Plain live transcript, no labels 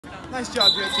Nice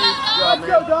job, JT. Good job, man.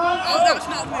 Go, Dom. Oh, that was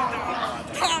not me, Dom.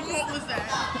 Dom, what was that?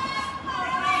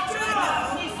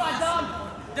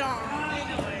 Dom.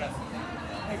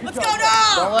 Let's go,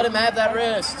 Dom! Don't let him have that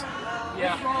wrist.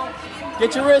 Yeah.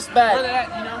 Get your wrist back. Where that,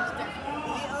 you know?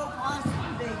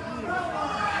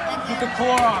 Get the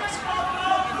Clorox.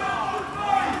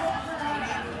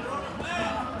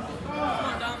 Come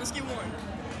on, Dom, let's get one.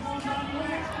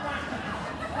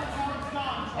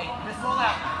 Hey, just roll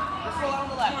out. Just roll out on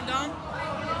the left. Come on, Dom.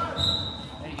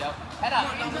 There you go. Head up.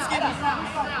 Come on, Dom, let's Head get up. one.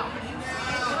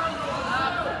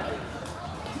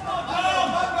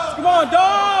 Come on,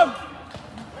 Dom.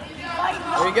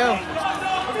 There you go.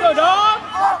 Let's go, Dom.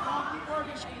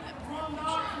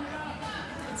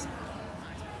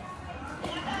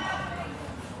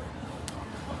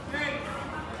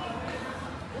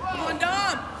 Come on,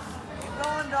 Dom. Keep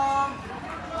going, Dom.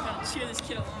 Gotta cheer this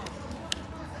kid along.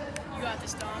 You got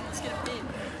this, Dom. Let's get a pin.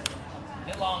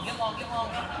 Get long, get long, get long.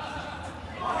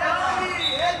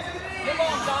 Get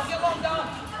long, Dom. Get long, Dom.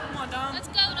 Come on, Dom. Let's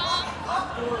go, Dom.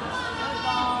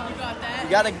 You got that. You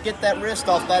got to get that wrist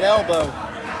off that elbow.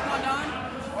 Come on, Dom.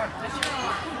 That's your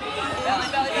arm. Belly,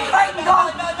 belly, belly. Fighting, Dom.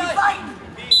 Belly, belly, You're belly. fighting.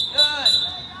 Good.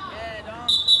 Yeah, Dom.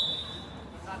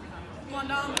 Come on,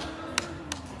 Dom.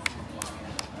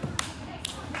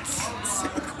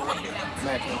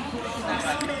 Mac.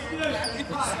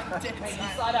 Hey, you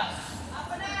slide up.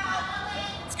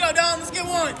 Let's go, Dom. Let's get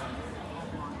one.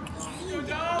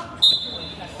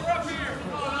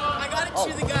 I gotta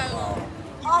cheer the guy along.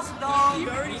 Awesome, Dom. You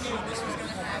already knew this was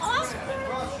gonna happen. Awesome.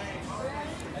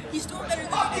 He's doing better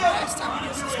than he did last time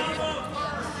against this guy.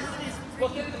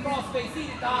 Look into the crawl space. Eat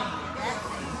it, Dom.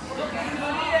 Look at it.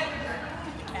 Eat it.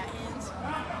 Cat hands.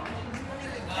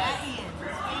 Cat hands.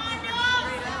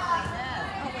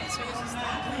 Oh, wait, so this is the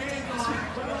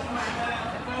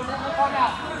Farm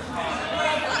out.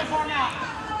 Farm out.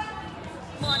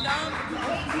 Come on, Dom.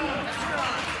 That's your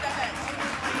arm. Get that head.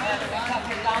 Stay tough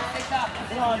here, Dom. Stay tough.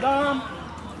 Come on, Dom.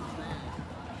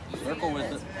 Circle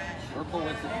with it. Circle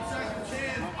with it.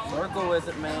 Circle with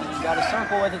it, man. You got to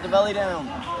circle with it, the belly down.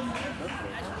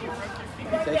 He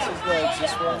takes his legs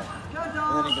this way,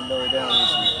 and then he can belly down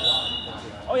easily.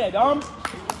 Oh, yeah, Dom.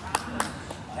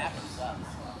 Tapping sucks.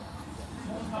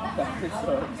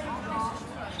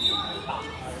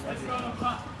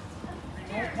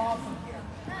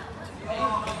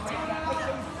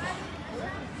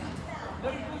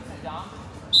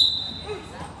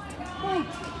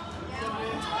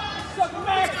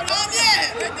 Dom,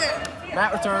 yeah, right there.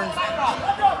 Matt returns.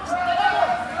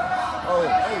 Oh,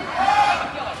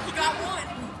 He got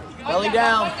one. belly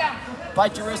down.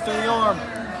 Fight your wrist through the arm.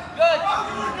 Good.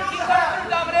 Keep going,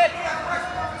 Dominic.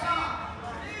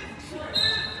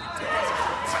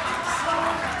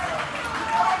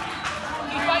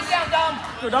 Keep fighting down, Dom.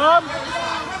 Go, Dom.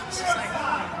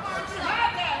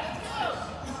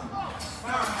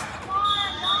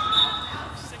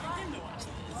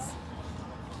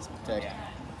 Take.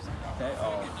 Okay,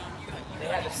 oh. They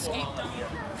had to Escape, Dom.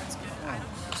 That's good. I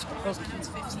don't know. It's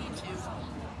 15 too.